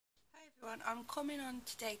everyone, I'm coming on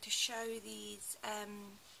today to show these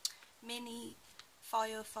mini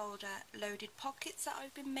file folder loaded pockets that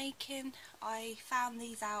I've been making. I found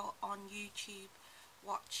these out on YouTube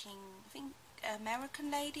watching, I think,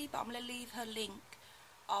 American lady, but I'm going to leave her link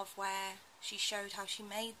of where she showed how she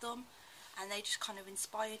made them, and they just kind of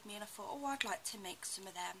inspired me, and I thought, oh, I'd like to make some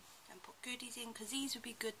of them and put goodies in, because these would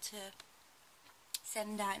be good to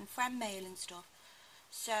send out in friend mail and stuff.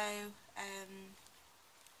 So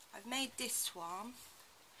I've made this one,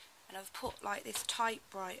 and I've put like this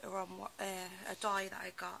typewriter on a die that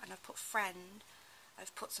I got, and I've put friend,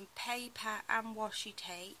 I've put some paper and washi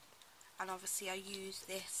tape, and obviously I use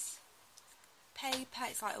this paper,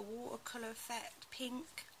 it's like a watercolour effect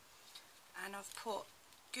pink, and I've put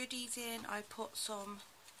goodies in. I put some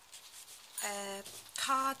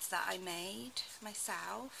cards that I made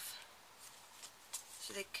myself,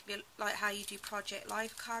 so they could be like how you do Project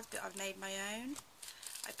Life cards, but I've made my own.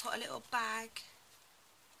 I put a little bag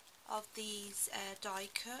of these die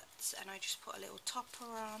cuts, and I just put a little topper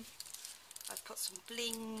on. I've put some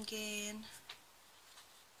bling in.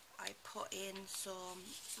 I put in some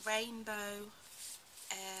rainbow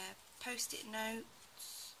post-it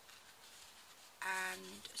notes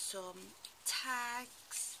and some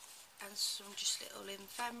tags and some just little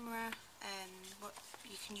ephemera what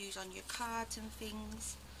you can use on your cards and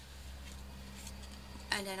things.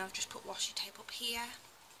 And then I've just put washi tape up here.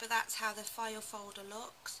 But that's how the file folder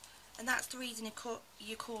looks, and that's the reason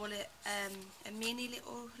you call it a mini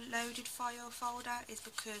little loaded file folder, is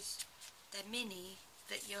because they're mini,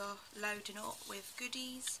 that you're loading up with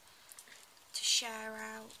goodies to share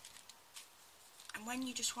out. And when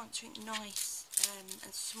you just want something nice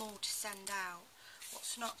and small to send out,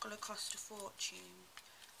 what's not going to cost a fortune,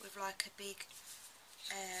 with like a big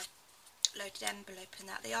loaded envelope and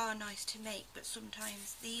that, they are nice to make, but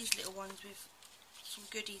sometimes these little ones with some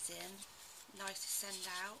goodies in, nice to send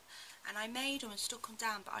out. And I made them and stuck them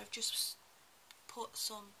down, but I've just put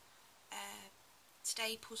some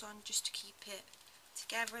staples on just to keep it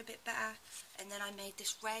together a bit better. And then I made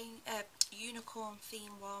this unicorn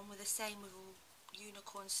theme one with the same, with all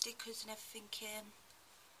unicorn stickers and everything in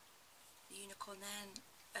the unicorn. Then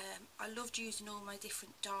I loved using all my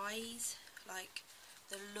different dies, like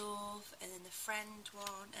the love and then the friend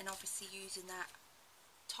one, and obviously using that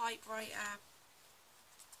typewriter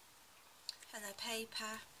and the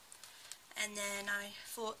paper. And then I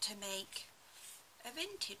thought to make a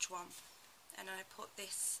vintage one, and I put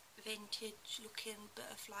this vintage looking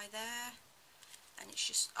butterfly there, and it's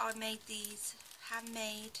just, I made these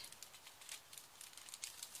handmade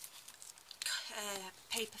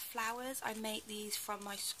paper flowers. I make these from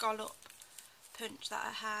my scallop punch that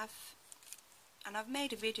I have, and I've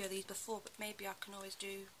made a video of these before, but maybe I can always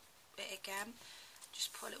do it again.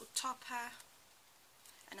 Just put a little topper,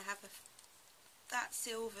 and I have that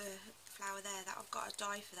silver flower there, that I've got a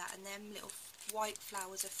die for that, and them little white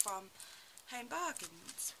flowers are from Home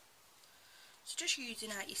Bargains. So just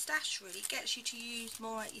using out your stash, really. It gets you to use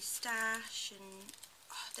more at your stash, and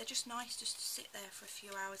they're just nice just to sit there for a few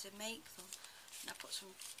hours and make them. And I put some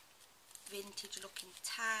vintage looking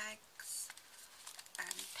tags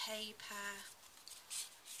and paper.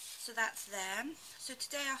 So that's them. So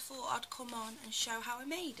today I thought I'd come on and show how I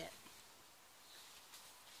made it.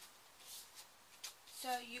 So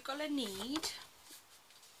you're going to need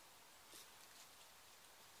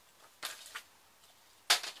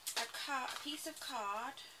a piece of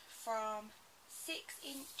card from 6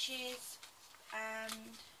 inches, and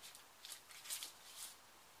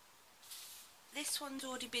this one's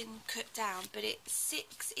already been cut down, but it's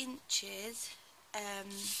 6 inches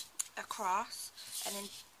across and then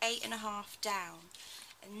 8.5 down,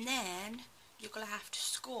 and then you're going to have to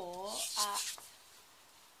score at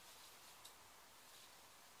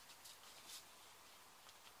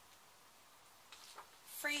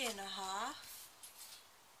 3.5.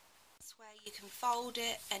 That's where you can fold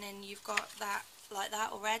it, and then you've got that like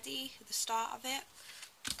that already at the start of it.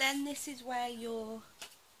 Then this is where your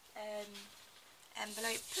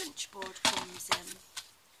envelope punch board comes in.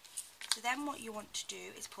 So then what you want to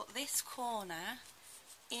do is put this corner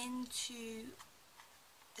into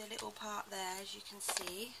the little part there, as you can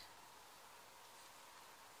see,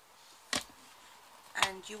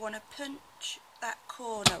 and you want to punch that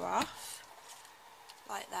corner off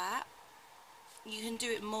like that. You can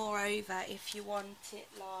do it more over if you want it,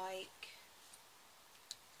 like,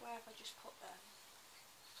 where have I just put them?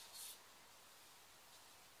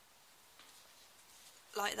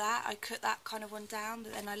 Like that. I cut that kind of one down,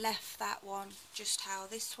 but then I left that one just how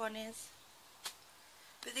this one is.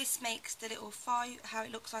 But this makes the little file, how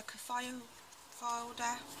it looks like a file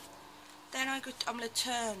folder. Then I'm going to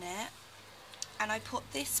turn it and I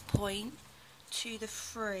put this point to the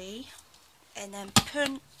 3 and then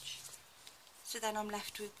punch, so then I'm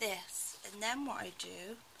left with this. And then what I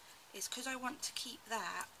do is, because I want to keep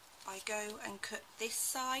that, I go and cut this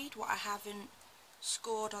side, what I haven't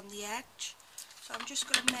scored on the edge. So I'm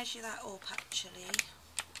just going to measure that up actually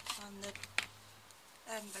on the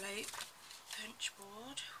envelope punch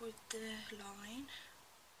board with the line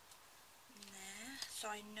in there, so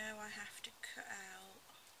I know I have to cut out.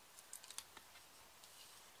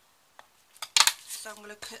 So I'm going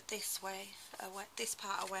to cut this way, this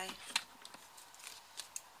part away.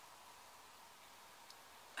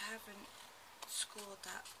 I haven't scored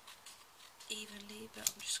that evenly,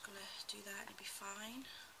 but I'm just going to do that and it'll be fine.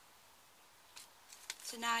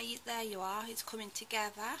 So now there you are, it's coming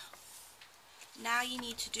together. Now you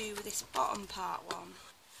need to do with this bottom part one.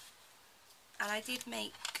 And I did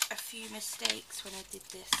make a few mistakes when I did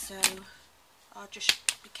this, so I'll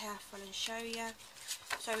just be careful and show you.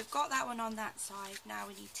 So we've got that one on that side, now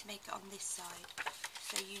we need to make it on this side.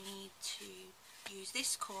 So you need to use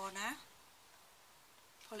this corner,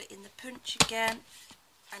 pull it in the punch again,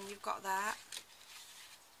 and you've got that.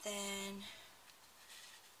 Then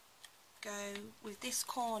go with this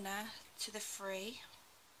corner to the 3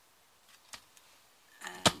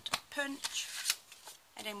 and punch,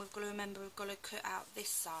 and then we've got to remember we've got to cut out this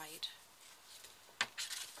side.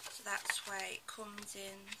 So that's where it comes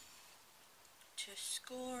in to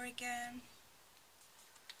score again.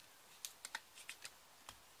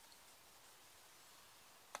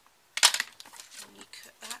 And you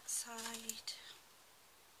cut that side.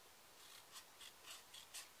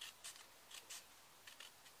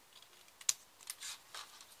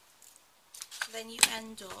 So then you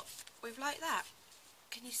end up with like that.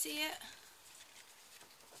 Can you see it?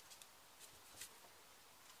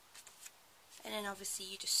 And then obviously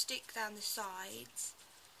you just stick down the sides.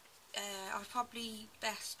 I'd probably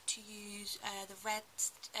best to use the red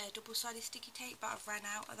double-sided sticky tape, but I've ran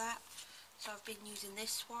out of that, so I've been using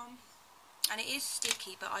this one. And it is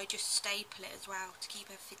sticky, but I just staple it as well to keep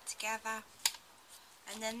everything together.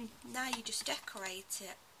 And then now you just decorate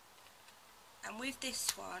it. And with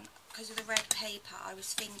this one, because of the red paper, I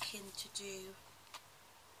was thinking to do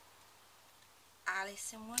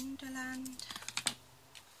Alice in Wonderland.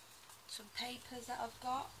 Some papers that I've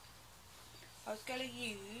got. I was going to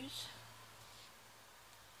use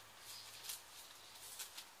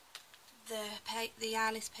the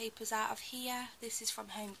Alice papers out of here. This is from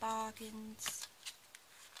Home Bargains.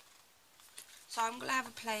 So I'm going to have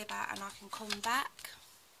a play about and I can come back.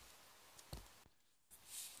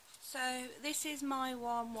 So this is my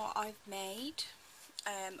one, what I've made.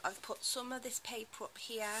 I've put some of this paper up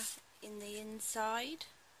here in the inside.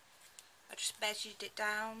 I just measured it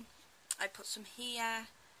down. I put some here,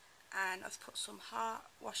 and I've put some heart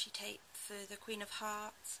washi tape for the Queen of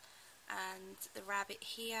Hearts and the rabbit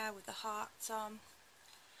here with the hearts on.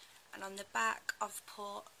 And on the back I've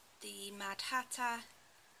put the Mad Hatter,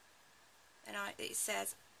 and it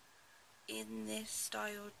says in this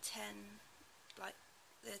style 10, like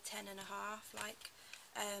the 10 and a half, like,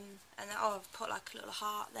 and then I've put like a little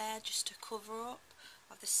heart there just to cover up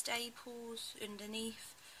of the staples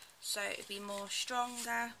underneath, so it'd be more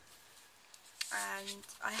stronger. And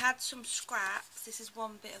I had some scraps. This is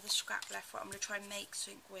one bit of the scrap left what I'm going to try and make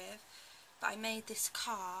something with. But I made this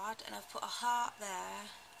card and I've put a heart there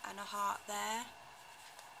and a heart there.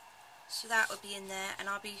 So that would be in there, and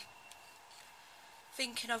I'll be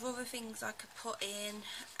thinking of other things I could put in,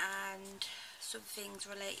 and some things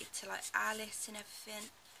related to like Alice and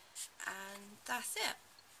everything. And that's it.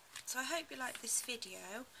 So I hope you like this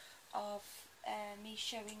video of me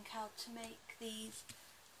showing how to make these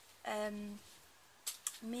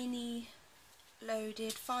mini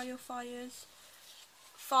loaded file folders,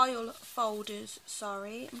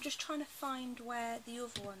 sorry. I'm just trying to find where the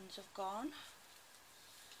other ones have gone.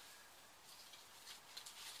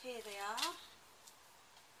 Here they are.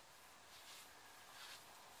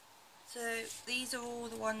 So these are all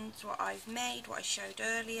the ones what I've made, what I showed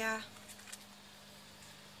earlier.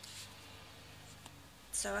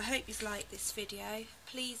 So I hope you like this video.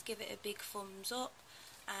 Please give it a big thumbs up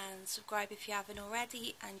and subscribe if you haven't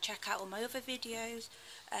already, and check out all my other videos.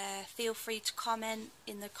 Feel free to comment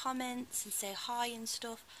in the comments and say hi and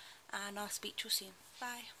stuff, and I'll speak to you soon.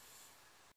 Bye.